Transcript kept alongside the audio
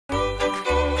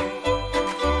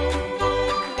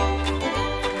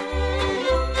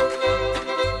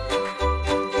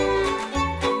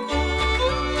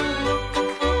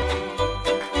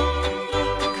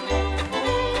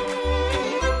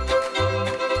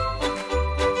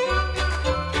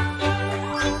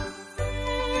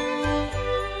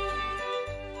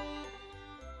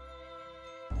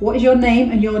What is your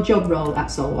name and your job role at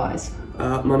Solwise?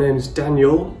 My name is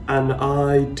Daniel and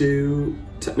I do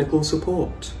technical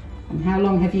support. And how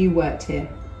long have you worked here?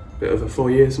 A bit over 4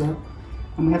 years now.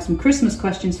 And we have some Christmas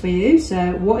questions for you.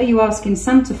 So what are you asking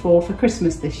Santa for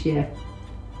Christmas this year?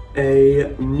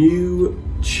 A new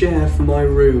chair for my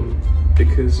room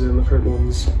because my current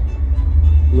one's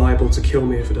liable to kill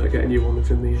me if I don't get a new one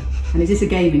within the year. And is this a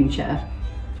gaming chair?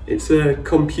 It's a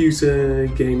computer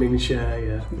gaming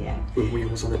chair, Yeah. with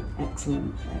wheels on it.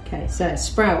 Excellent. Okay, so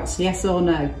sprouts, yes or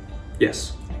no?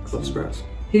 Yes, Excellent. love sprouts.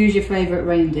 Who's your favourite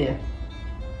reindeer?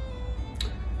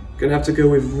 Gonna have to go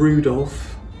with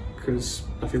Rudolph because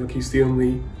I feel like he's the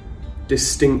only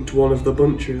distinct one of the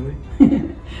bunch, really.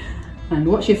 And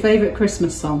what's your favourite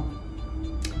Christmas song?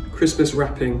 Christmas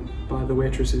Wrapping by the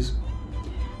Waitresses.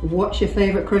 What's your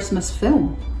favourite Christmas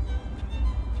film?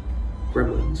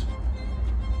 Gremlins.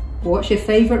 What's your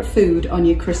favourite food on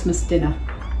your Christmas dinner?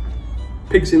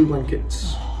 Pigs in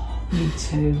blankets. Me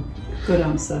too. Good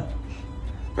answer.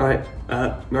 Right,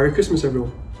 Merry Christmas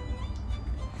everyone.